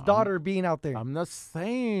father's daughter being out there. I'm not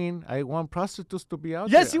saying I want prostitutes to be out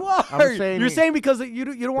Yes, there. you are. I'm saying You're saying because you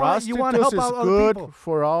don't want you want to help prostitutes out is other good people.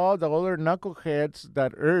 for all the other knuckleheads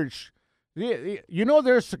that urge. You know,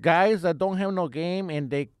 there's guys that don't have no game and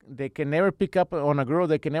they can never pick up on a girl.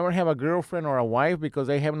 They can never have a girlfriend or a wife because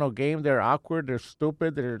they have no game. They're awkward. They're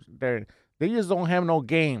stupid. They just don't have no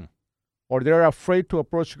game, or they're afraid to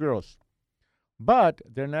approach girls. But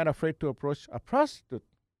they're not afraid to approach a prostitute.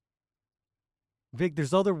 Vic,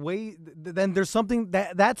 there's other ways. Then there's something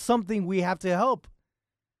that's something we have to help.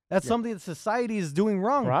 That's something that society is doing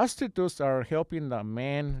wrong. Prostitutes are helping the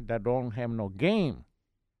men that don't have no game.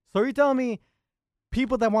 So you're telling me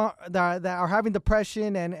people that are having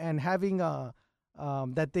depression and having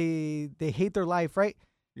that they hate their life, right?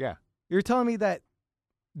 Yeah. You're telling me that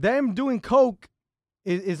them doing coke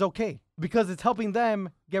is okay because it's helping them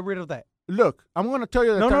get rid of that. Look, I'm going to tell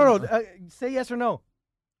you that. No. Say yes or no.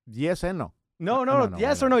 Yes and no. No.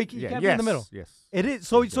 Yes or no. You can't be in the middle. Yes. It is.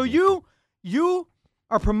 So you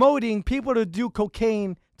are promoting people to do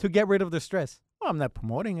cocaine to get rid of their stress. Well, I'm not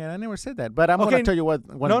promoting it. I never said that. But I'm going to tell you what.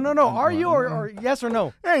 No. Are you or yes or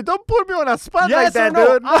no? Hey, don't put me on a spot Yes like or that,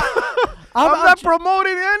 no? dude. I'm I'm not tr-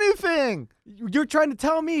 promoting anything. You're trying to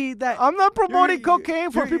tell me that I'm not promoting You're-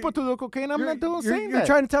 cocaine for you're- people to do cocaine. I'm you're- not doing you're, saying you're that.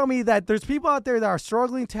 trying to tell me that there's people out there that are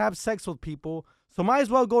struggling to have sex with people, so might as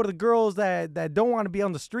well go to the girls that don't want to be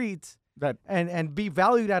on the streets that and be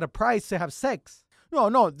valued at a price to have sex.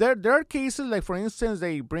 no. There are cases like, for instance,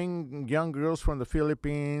 they bring young girls from the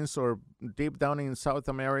Philippines or deep down in South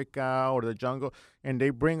America or the jungle, and they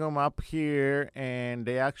bring them up here, and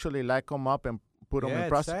they actually lock them up and put them Yeah, in it's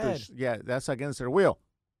prostitution. Yeah, that's against their will.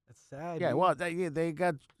 That's sad. Yeah, dude. well, they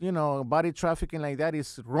got body trafficking like that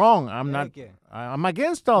is wrong. I'm not. Heck yeah. I'm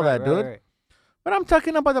against all Right, that, right, dude. right. But I'm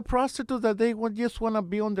talking about the prostitutes that they just want to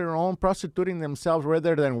be on their own, prostituting themselves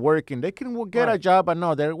rather than working. They can get a Right. job, but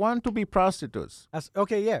no, they want to be prostitutes. That's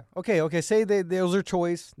okay. Yeah. Okay. Say those are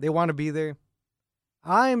choice. They want to be there.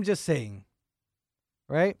 I'm just saying.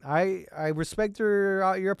 Right. I respect your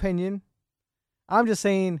opinion. I'm just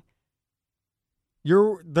saying.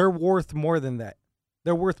 They're worth more than that.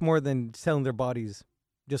 They're worth more than selling their bodies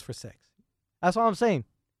just for sex. That's all I'm saying.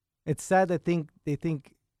 It's sad that they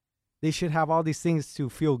think they should have all these things to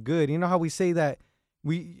feel good. You know how we say that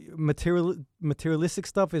materialistic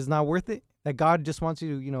stuff is not worth it? That God just wants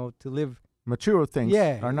you, to live. Material things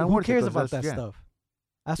are not who worth it cares 'cause about that that's- yeah. stuff?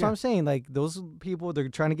 That's Yeah. what I'm saying. Like those people, they're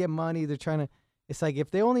trying to get money. They're trying to. It's like if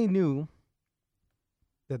they only knew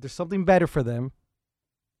that there's something better for them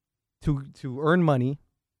to earn money,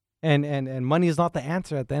 and money is not the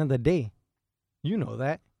answer at the end of the day. You know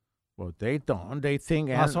that. Well, they don't. They think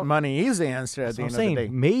That's what- money is the answer at That's the what end I'm of the saying.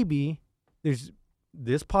 day. Maybe there's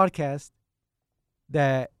this podcast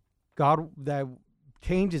that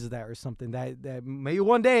changes that or something. That maybe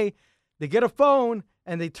one day they get a phone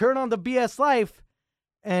and they turn on the BS Life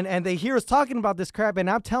and they hear us talking about this crap, and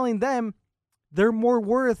I'm telling them they're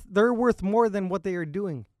worth more than what they are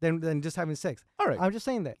doing than just having sex. All right. I'm just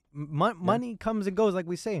saying that money comes and goes, like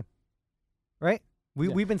we say, right?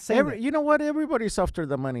 We've been saying that. You know what? Everybody's after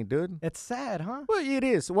the money, dude. It's sad, huh? Well, it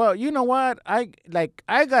is. Well, you know what? I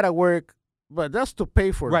gotta work, but that's to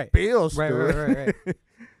pay for Right. bills, Right, dude. right.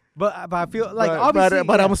 But I feel like but, obviously,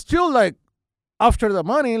 but yeah. I'm still like after the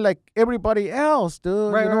money, like everybody else,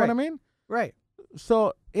 dude. Right, you know right, what I mean? right.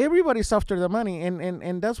 So everybody's after the money,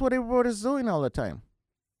 and that's what everybody's doing all the time.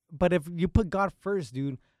 But if you put God first,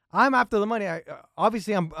 dude, I'm after the money.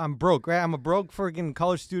 Obviously, I'm broke, right? I'm a broke freaking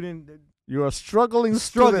college student, You're a struggling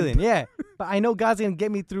struggling, student. yeah. But I know God's gonna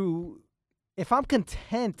get me through. If I'm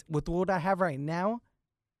content with what I have right now,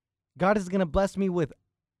 God is gonna bless me with.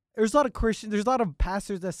 There's a lot of Christians. There's a lot of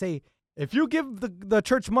pastors that say, if you give the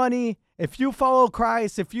church money, if you follow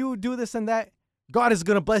Christ, if you do this and that, God is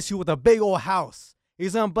gonna bless you with a big old house.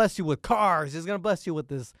 He's gonna bless you with cars. He's gonna bless you with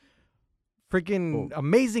this freaking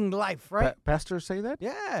amazing life, right? Pastors say that?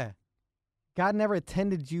 Yeah. God never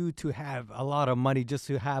intended you to have a lot of money just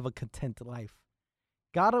to have a content life.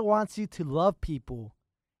 God wants you to love people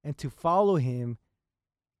and to follow him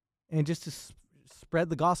and just to spread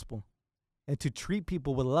the gospel and to treat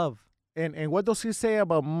people with love. And what does he say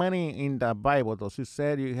about money in the Bible? Does he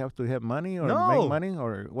say you have to have money or No. make money,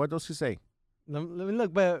 or what does he say? Let me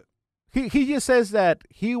look, but He just says that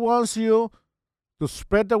he wants you to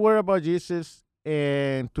spread the word about Jesus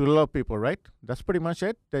and to love people, right? That's pretty much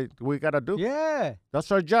it that we gotta do. yeah,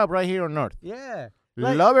 That's our job right here on Earth. yeah.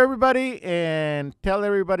 Like- Love everybody and tell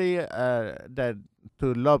everybody that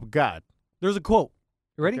to love God. There's a quote.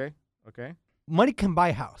 You ready? Okay. Money can buy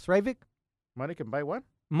a house, right, Vic? Money can buy what?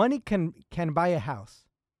 Money can buy a house,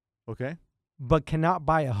 Okay. but cannot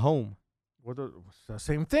buy a home. It's the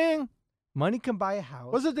same thing. Money can buy a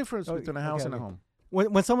house. What's the difference Oh, between a house okay, and a okay. home?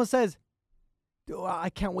 When someone says, "Oh, I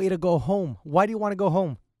can't wait to go home," why do you want to go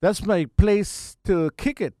home? That's my place to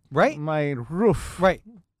kick it. Right? My roof. Right.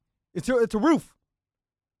 It's a roof.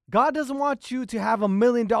 God doesn't want you to have $1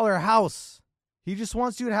 million house. He just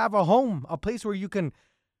wants you to have a home, a place where you can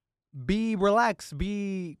be relaxed,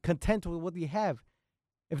 be content with what you have.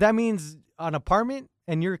 If that means an apartment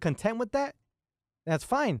and you're content with that, that's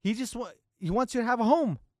fine. He wants you to have a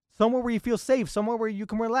home, somewhere where you feel safe, somewhere where you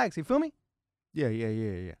can relax. You feel me?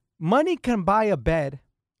 Yeah. Money can buy a bed,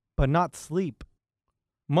 but not sleep.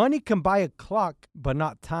 Money can buy a clock, but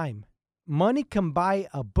not time. Money can buy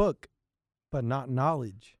a book, but not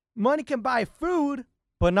knowledge. Money can buy food,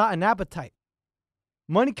 but not an appetite.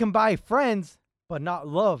 Money can buy friends, but not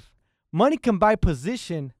love. Money can buy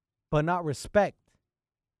position, but not respect.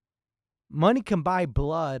 Money can buy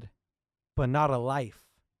blood, but not a life.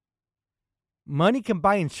 Money can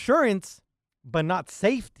buy insurance, but not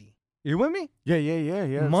safety. You with me?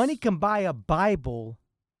 Yeah. Money can buy a Bible,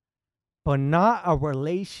 but not a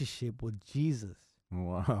relationship with Jesus.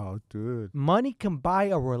 Wow, dude. Money can buy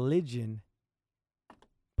a religion,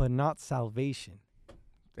 but not salvation.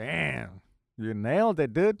 Damn. You nailed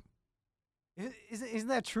it, dude. Isn't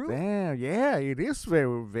that true? Damn, yeah, it is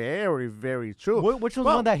very, very, very true. Which was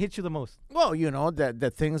Well- one that hit you the most? Well, you know, the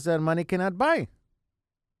things that money cannot buy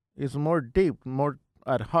is more deep, more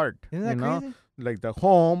at heart. Isn't that you know? crazy? Like the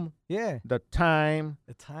home, Yeah. the time,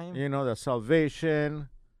 The time. you know, the salvation,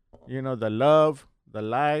 you know, the love, the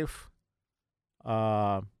life,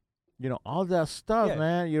 you know, all that stuff, Yeah.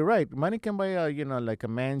 man. You're right. Money can buy a, you know, like a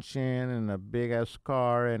mansion and a big ass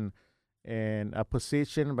car and a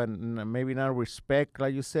position, but maybe not respect,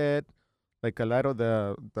 like you said. Like a lot of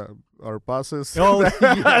our bosses. Oh,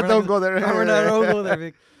 yeah, Don't go there. Don't go there,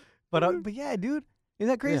 Vic. But yeah, dude, isn't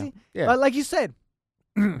that crazy? Yeah. Like you said,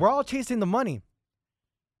 we're all chasing the money.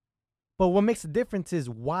 But what makes the difference is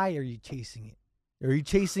why are you chasing it? Are you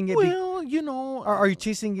chasing it? Well, you know, Or are you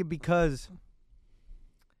chasing it because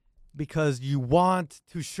you want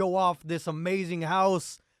to show off this amazing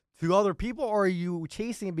house to other people, or are you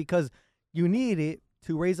chasing it because you need it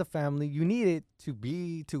to raise a family? You need it to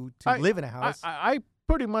live in a house. I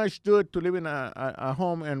pretty much do it to live in a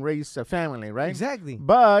home and raise a family, right? Exactly.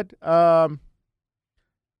 But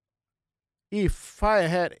if I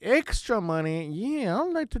had extra money, yeah,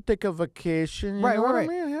 I'd like to take a vacation. You Right, know what right.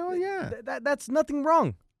 I mean? Hell yeah. That's nothing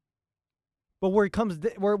wrong. But where it comes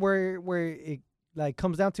where it like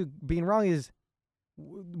comes down to being wrong is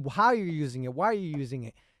how you're using it. Why are you using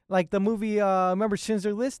it? Like the movie, remember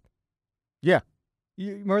Schindler's List? Yeah.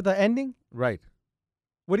 You remember the ending? Right.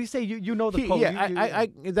 What do you say? You know the quote. Yeah,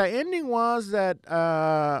 the ending was that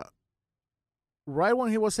right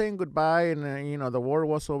when he was saying goodbye and you know the war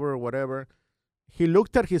was over or whatever, he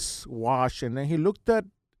looked at his watch and then he looked at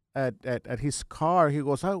his car. He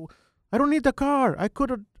goes, I don't need the car. I could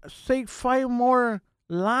have saved 5 more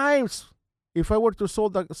lives if I were to sell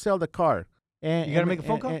the car. And You gotta make a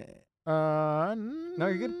phone call? No,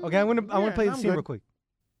 you're good. Okay, I'm gonna play the scene real quick.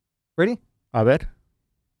 Ready? A ver.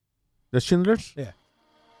 The Schindlers? Yeah.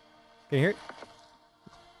 Can you hear it?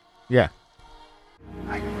 Yeah.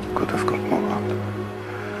 I could have got more.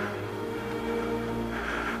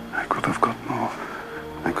 I could have got more.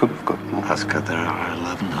 I could have got more. Oscar, there are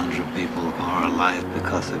 1,100 people who are alive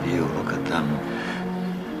because of you. Look at them.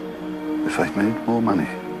 If I made more money.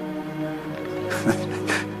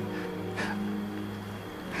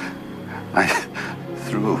 I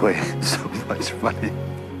threw away so much money.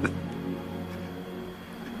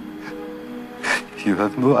 You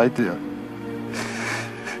have no idea.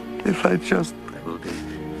 If I just... There will be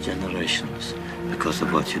generations because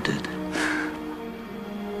of what you did.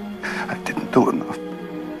 I didn't do enough.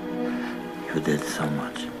 You did so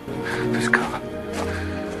much. This car.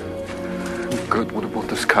 God would have bought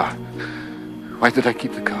this car. Why did I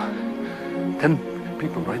keep the car? 10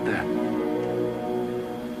 people right there.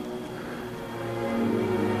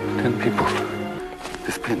 10 people.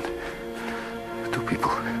 This pin. 2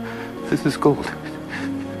 people. This is gold.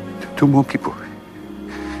 2 more people.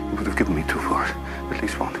 You would have given me 2 for it. At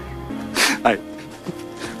least 1. I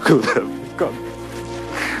could have become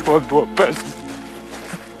one more person.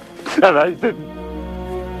 And I didn't.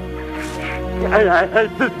 I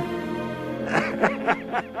didn't.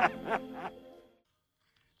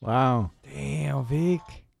 Wow. Damn, Vic.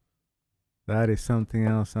 That is something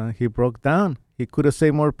else, huh? He broke down. He could have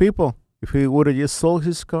saved more people if he would have just sold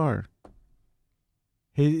his car.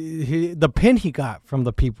 The pin he got from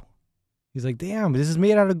the people. He's like, damn, this is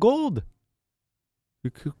made out of gold.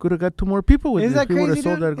 You could have got 2 more people with Isn't it that if he would crazy,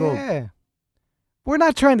 have sold dude? that gold. Yeah. We're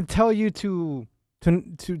not trying to tell you to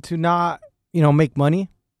not, make money.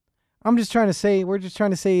 We're just trying to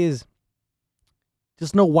say is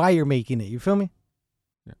just know why you're making it. You feel me?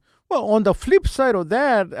 Well, on the flip side of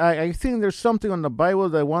that, I think there's something on the Bible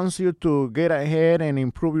that wants you to get ahead and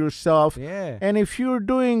improve yourself. Yeah. And if you're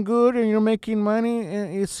doing good and you're making money,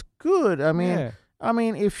 it's good. I mean, Yeah.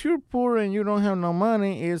 If you're poor and you don't have no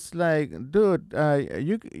money, it's like, dude,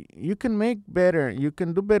 you can make better. You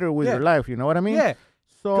can do better with Yeah. your life. You know what I mean? Yeah.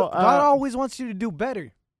 So God always wants you to do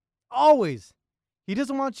better. Always. He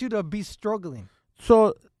doesn't want you to be struggling.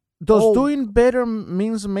 So does Oh. doing better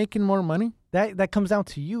means making more money? That comes down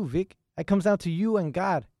to you, Vic. That comes down to you and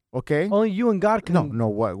God. Okay. Only you and God can. No.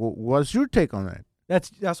 What's your take on that?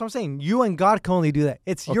 That's what I'm saying. You and God can only do that.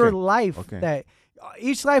 It's your Okay. life Okay. that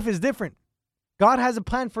each life is different. God has a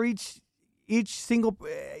plan for each single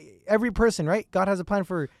every person, right? God has a plan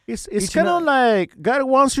for It's each kind of and like God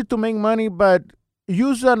wants you to make money, but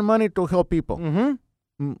use that money to help people. Mm-hmm.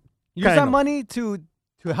 Mm, Use kind that of. money to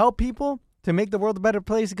help people, to make the world a better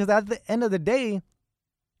place. Because at the end of the day,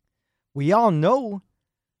 we all know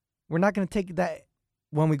we're not going to take that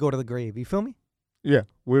when we go to the grave. You feel me? Yeah,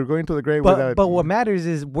 we're going to the grave But without. but what matters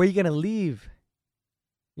is where you gonna leave.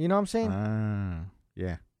 You know what I'm saying?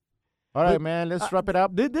 Yeah. All right, But, man. Let's wrap it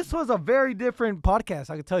up. This was a very different podcast.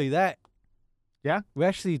 I can tell you that. Yeah? We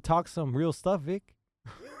actually talked some real stuff, Vic.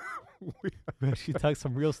 We actually talked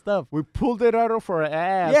some real stuff. We pulled it out of our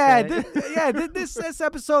ass. Yeah, right? this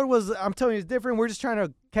episode was, I'm telling you, it's different. We're just trying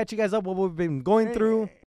to catch you guys up what we've been going through.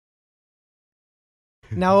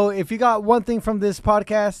 Now, if you got one thing from this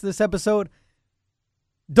podcast, this episode,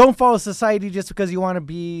 don't follow society just because you want to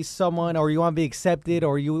be someone or you want to be accepted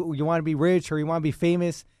or you want to be rich or you want to be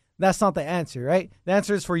famous. That's not the answer, right? The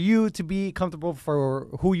answer is for you to be comfortable for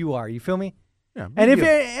who you are. You feel me? Yeah. And if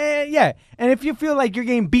and if you feel like you're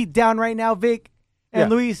getting beat down right now, Vic and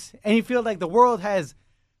Yeah. Luis, and you feel like the world has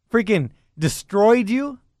freaking destroyed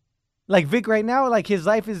you, like Vic right now, like his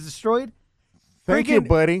life is destroyed. Thank you, freaking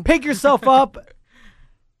buddy. Pick yourself up.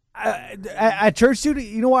 At church, dude,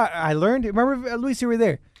 you know what I learned? Remember, Luis, you were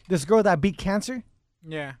there. This girl that beat cancer,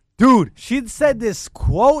 Yeah. dude. She said this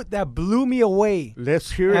quote that blew me away,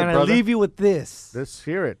 Let's hear it, and I brother. leave you with this. Let's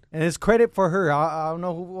hear it. And it's credit for her. I don't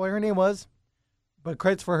know what her name was, but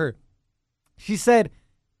credits for her. She said,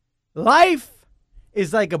 life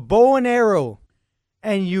is like a bow and arrow,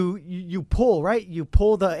 and you pull, right? You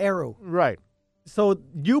pull the arrow. Right. So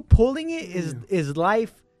you pulling it is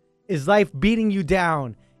life beating you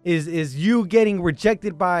down. Is you getting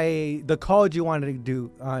rejected by the college you wanted to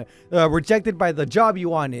do, rejected by the job you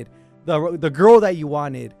wanted, the girl that you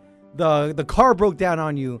wanted, the car broke down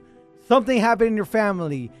on you, something happened in your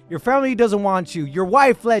family doesn't want you, your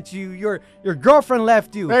wife left you, your girlfriend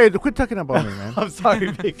left you. Hey, quit talking about me, man. I'm sorry,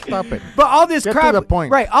 Vic. Stop it. But all this Get to crap, the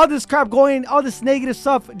point. right? All this crap going, all this negative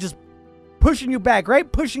stuff, just pushing you back,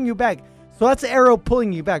 right? Pushing you back. So that's the arrow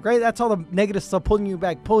pulling you back, right? That's all the negative stuff pulling you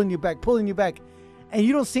back, pulling you back, pulling you back, and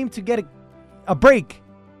you don't seem to get a break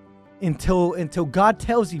until God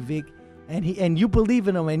tells you, Vic, and you believe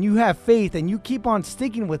in Him and you have faith and you keep on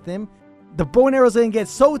sticking with Him. The bow and arrow's gonna get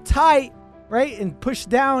so tight, right, and pushed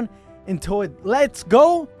down until it lets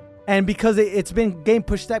go. And because it's been getting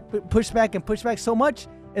pushed back so much,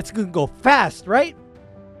 it's gonna go fast, right?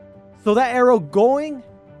 So that arrow going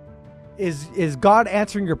is God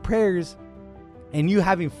answering your prayers and you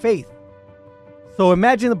having faith. So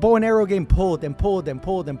imagine the bow and arrow getting pulled and pulled and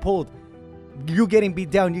pulled and pulled. You getting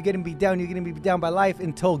beat down, you getting beat down by life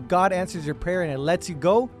until God answers your prayer and it lets you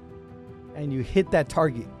go and you hit that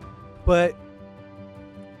target. But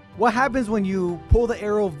what happens when you pull the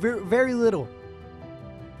arrow very, very little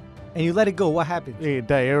and you let it go? What happens?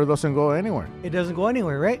 The arrow doesn't go anywhere. It doesn't go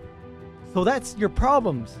anywhere, right? So that's your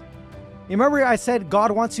problems. You remember I said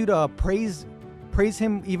God wants you to praise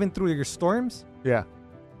Him even through your storms? Yeah.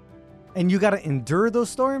 And you got to endure those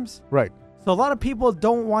storms? Right. So a lot of people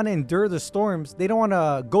don't want to endure the storms. They don't want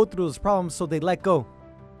to go through those problems, so they let go.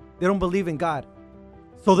 They don't believe in God.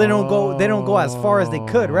 So they don't go as far as they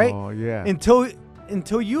could, right? Oh, yeah.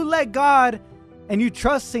 Until you let God and you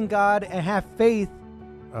trust in God and have faith,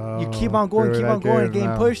 you keep on going,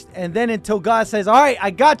 getting pushed, and then until God says, "All right,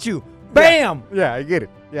 I got you." Bam! Yeah, I get it.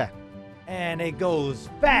 Yeah. And it goes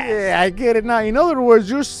fast. Yeah, I get it now. In other words,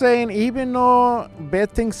 you're saying even though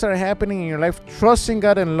bad things are happening in your life, trust in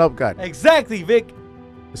God and love God. Exactly, Vic.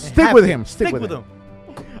 Stick with Him. Stick with Him.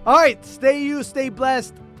 All right, stay you, stay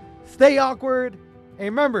blessed, stay awkward, and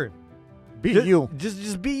remember, Be you.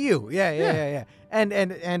 Just be you. Yeah.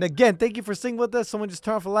 And again, thank you for singing with us. Someone just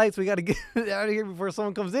turned off the lights. We got to get out of here before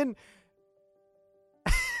someone comes in.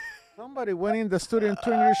 Somebody went in the studio and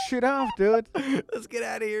turned your shit off, dude. Let's get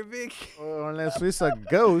out of here, Vic. Or unless it's a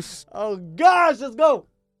ghost. Oh gosh, let's go.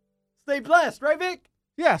 Stay blessed, right, Vic?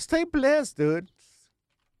 Yeah, stay blessed, dude.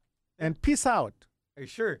 And peace out. Are you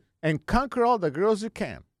sure? And conquer all the girls you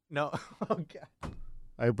can. No. Oh God.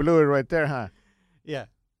 I blew it right there, huh? Yeah.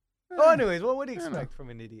 Oh, anyways, what do you expect from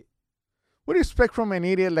an idiot? What do you expect from an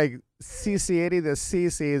idiot like CC80? The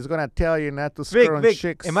CC is going to tell you not to screw on Vic,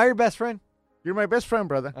 chicks. am I your best friend? You're my best friend,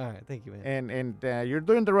 brother. All right, thank you, man. And you're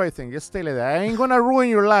doing the right thing. Just stay like that. I ain't going to ruin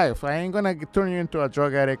your life. I ain't going to turn you into a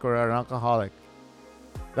drug addict or an alcoholic.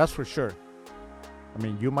 That's for sure. I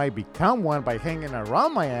mean, you might become one by hanging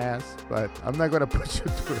around my ass, but I'm not going to put you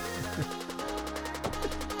through it.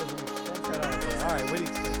 All right, what do you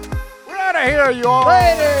expect? We're out of here, you all.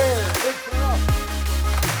 Later.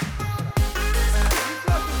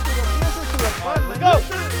 Let's go.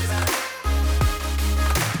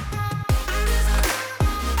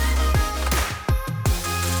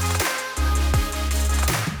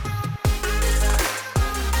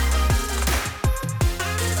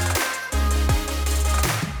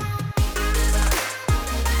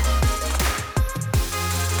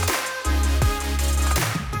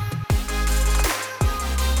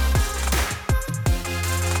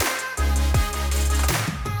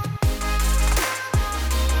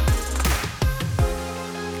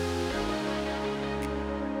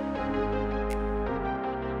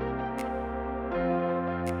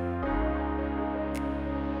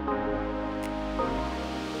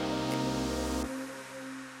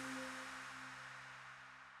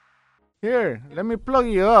 Here, let me plug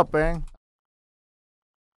you up, man.